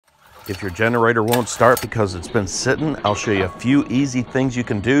If your generator won't start because it's been sitting, I'll show you a few easy things you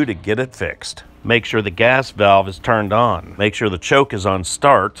can do to get it fixed. Make sure the gas valve is turned on. Make sure the choke is on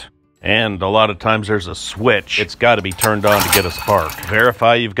start. And a lot of times there's a switch. It's got to be turned on to get a spark.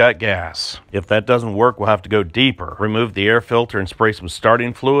 Verify you've got gas. If that doesn't work, we'll have to go deeper. Remove the air filter and spray some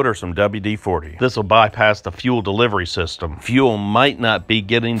starting fluid or some WD-40. This will bypass the fuel delivery system. Fuel might not be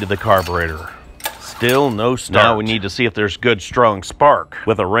getting to the carburetor. Still no start. Now we need to see if there's good strong spark.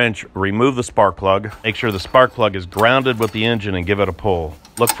 With a wrench, remove the spark plug. Make sure the spark plug is grounded with the engine and give it a pull.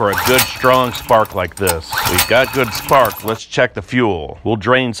 Look for a good strong spark like this. We've got good spark. Let's check the fuel. We'll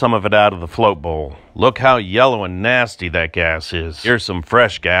drain some of it out of the float bowl. Look how yellow and nasty that gas is. Here's some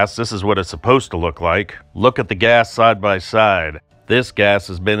fresh gas. This is what it's supposed to look like. Look at the gas side by side. This gas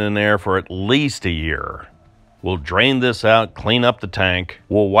has been in there for at least a year. We'll drain this out, clean up the tank.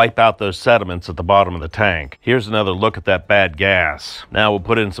 We'll wipe out those sediments at the bottom of the tank. Here's another look at that bad gas. Now we'll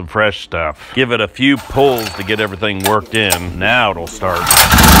put in some fresh stuff. Give it a few pulls to get everything worked in. Now it'll start.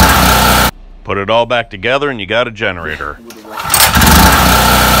 Put it all back together and you got a generator.